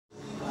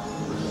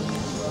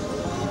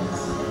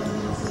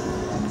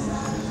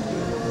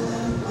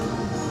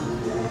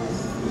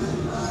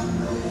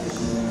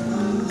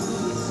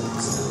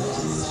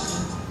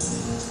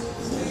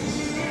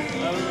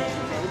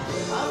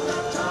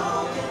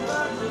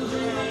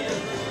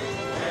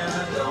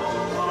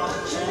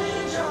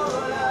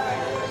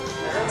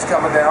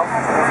coming down.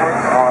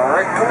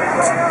 Alright, cool.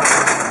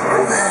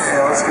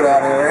 Yeah, let's get out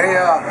of here. Hey,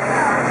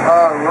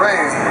 Ray,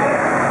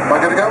 am I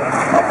good to go?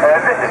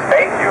 This is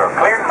Space. You're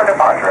cleared for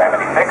departure,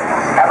 Amity 6.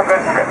 Have a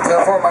good trip.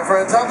 For my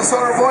friends, I'm the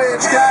Solar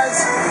Voyage,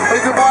 guys. Say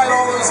goodbye to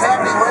all those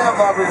happy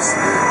landlubbers.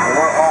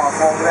 We're off.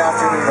 Well, good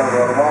afternoon,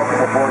 everyone. Welcome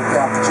aboard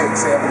Captain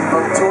Jake's Amity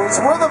Boat Tours.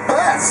 We're the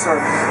best.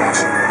 Or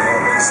actually,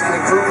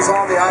 scenic cruise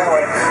on the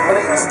island. My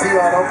name is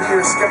Dion. I'll be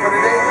your skipper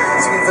today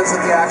as we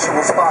visit the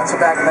actual spots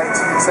back in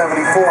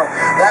 1974.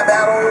 That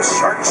battle with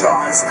shark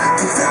jaws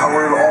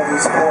devoured all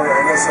those poor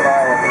innocent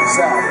islanders.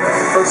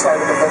 First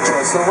item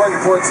adventurous. So right at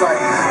port side,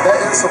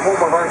 that is the home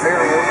of our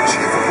very own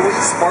Chief of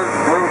Police, Martin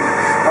Brody.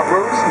 Now,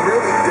 Brody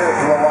really did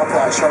blow up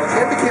that shark.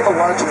 He became a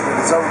legend in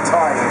his own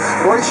time.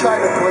 Roy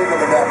Scheider played him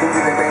in that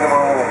movie. They made him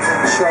a little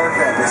shark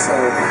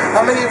episode.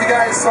 How many of you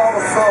guys saw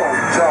the film,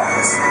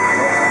 Jaws?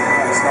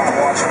 Let's not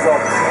watch the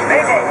film.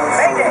 Mayday!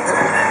 Mayday!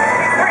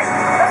 Hurry!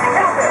 Something's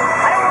out there!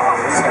 I don't know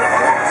what's going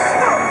on.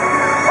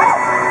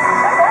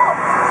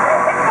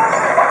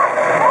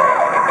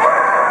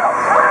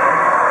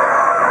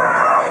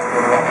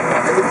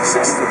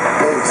 Sixth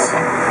base.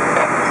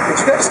 Did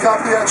you guys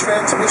copy that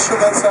transmission?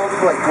 That sounded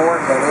like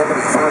Gordon on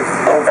Amity 3.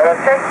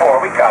 10-4,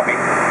 we copied.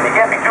 He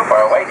can't be too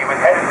far away. He was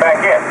headed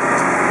back in.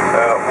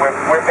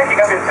 We're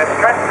picking up his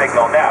distress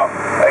signal now.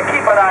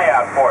 Keep an eye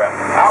out for him.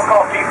 I'll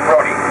call Chief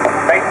Brody.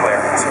 Space clear.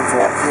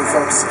 10-4. Okay,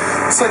 folks.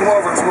 Looks like one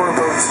of our tour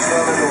boats is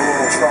running into a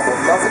little trouble.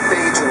 Nothing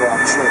major,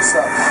 I'm sure.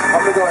 So I'm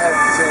going to go ahead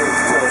and continue with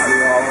the tour for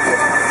y'all. Okay.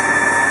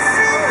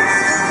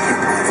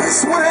 This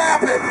is what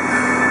happened.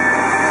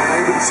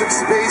 Amity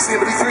 6 to base,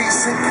 Amity 3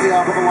 sinking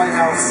out of the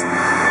lighthouse.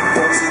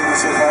 Don't see any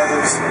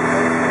survivors.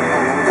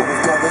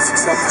 We've done this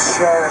except the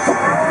shark.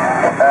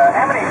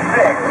 Amity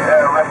 6,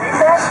 repeat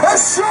that? A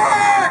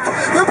shark!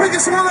 The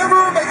biggest one ever!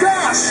 Oh my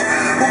gosh!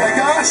 Oh my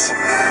gosh!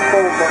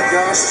 Oh my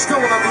gosh! It's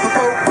going under the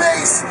boat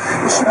base!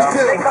 What should we do?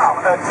 Stay calm.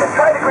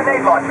 Try the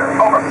grenade launcher.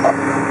 Over.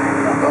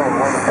 Oh,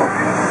 wonderful.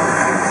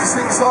 These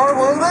things are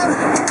loaded?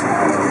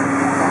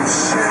 Oh,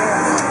 shit.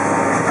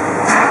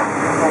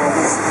 Oh,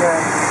 this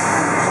again.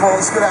 Come on,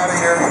 let's get out of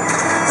here.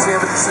 It's the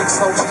Amity 6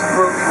 Hell Chief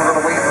Brody. We're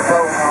going to wait in the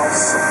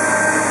boathouse.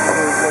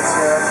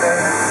 Okay.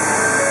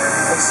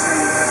 Let's see.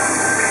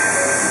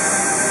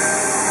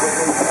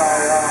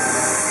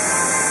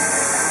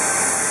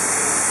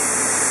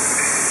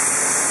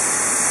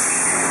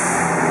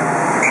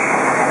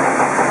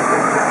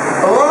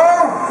 Hello?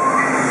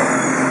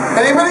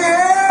 Anybody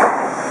here?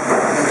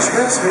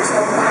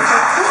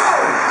 Whoa!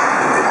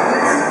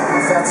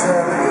 If that's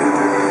him,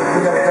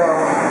 we gotta go.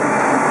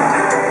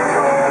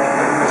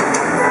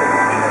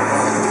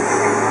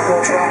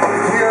 Drop it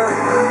here.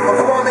 Oh,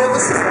 come on, man,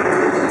 listen. Come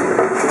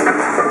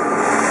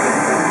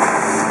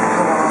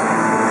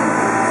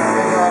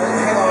on.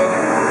 Hang on.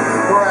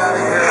 We're out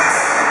of here.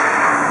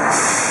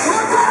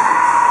 Look out!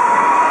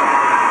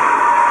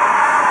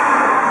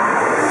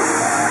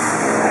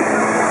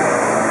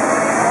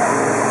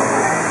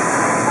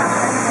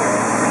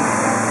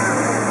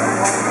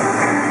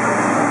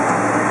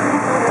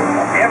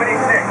 Amity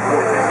 6,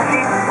 this is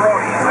Chief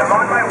Brody. I'm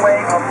on my way.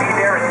 I'll be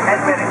there in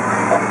 10 minutes.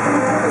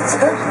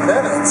 10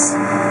 minutes?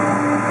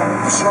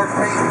 Shark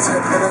bait in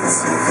 10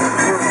 minutes.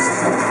 Where is he?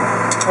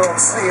 I don't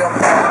see him.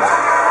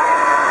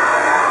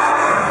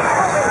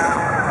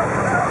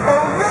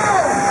 Oh no!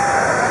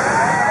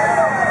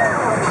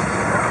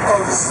 Oh,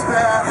 this is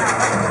bad.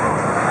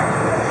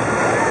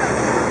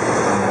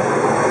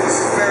 This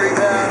is very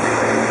bad.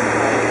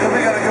 Then we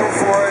gotta go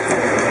for it.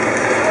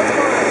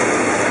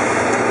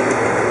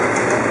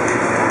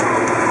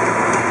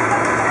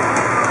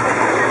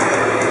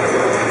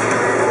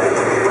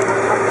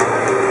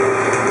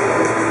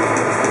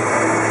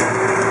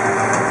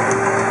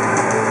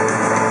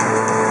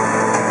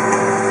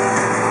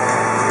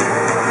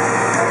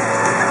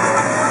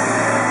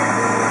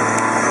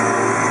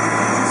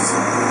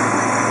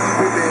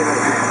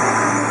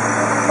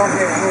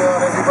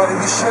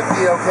 We should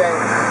be okay.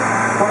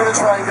 We're going to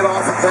try and get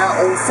off of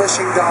that old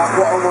fishing dock.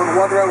 We'll unload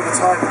one road at a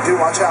time, but do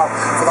watch out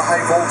for the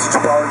high voltage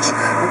barge.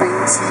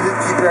 Remain seated,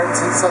 keep your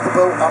hands inside the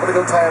boat. I'm going to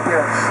go tie up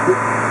here.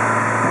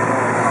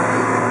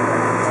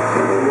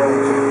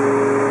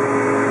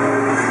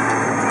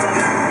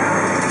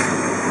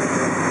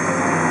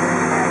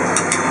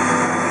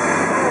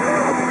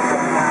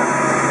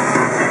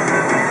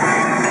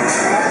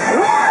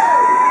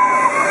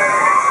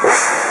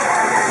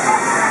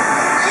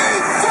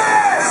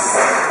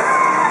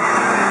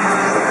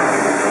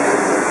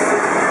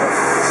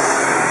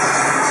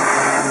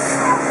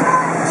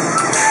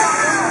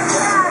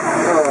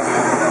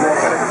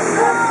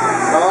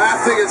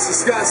 It's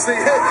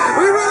disgusting. Hey,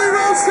 we really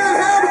roasted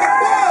him.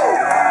 Whoa!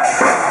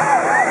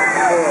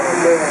 Oh,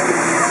 man.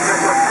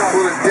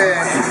 What a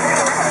day.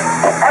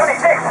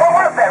 Amity 6, what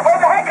was that? Where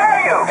the heck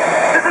are you?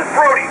 This is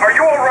Brody. Are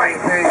you all right?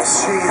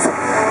 Thanks, Chief.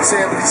 It's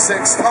Amity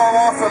 6. Call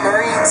off the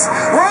Marines.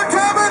 We're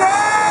coming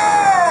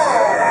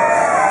home!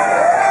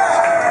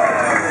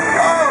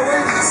 Oh,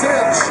 ladies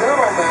and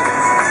gentlemen.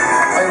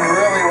 I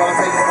really want to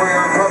thank you for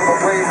your incredible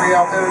bravery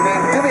out there today.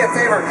 Do me a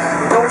favor.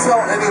 Don't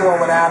tell anyone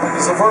what happened,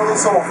 because if we're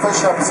this little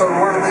fish episode,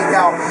 we're to leak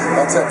out.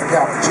 That's at the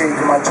Captain Jake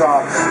and my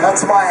job.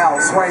 That's my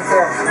house right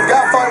there. We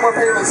got 5 more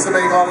payments to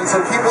make on it,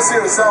 so keep us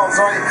to yourselves,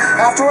 right?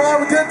 After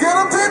all, we did get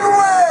them, didn't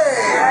we?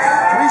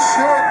 We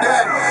sure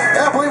did.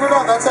 Yeah, believe it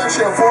or not, that's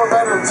actually a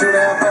 4-bedroom,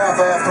 2.5 bath.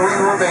 I have 3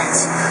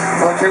 roommates.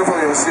 Look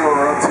carefully, we'll see what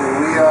we're up to.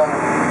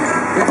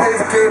 We pay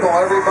for cable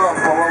every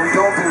month, but what we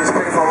don't do is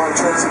pay for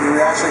electricity. We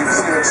actually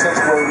see the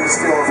extension cord, we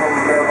steal it from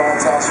the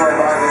Maravon's house right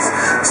behind us.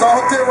 So I'll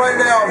hook it right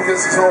now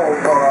because he's old,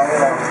 but you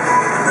know,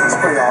 it's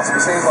pretty awesome.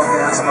 It saves on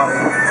gas money.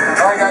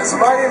 Alright guys, so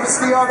my name is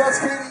Theon, that's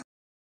Katie.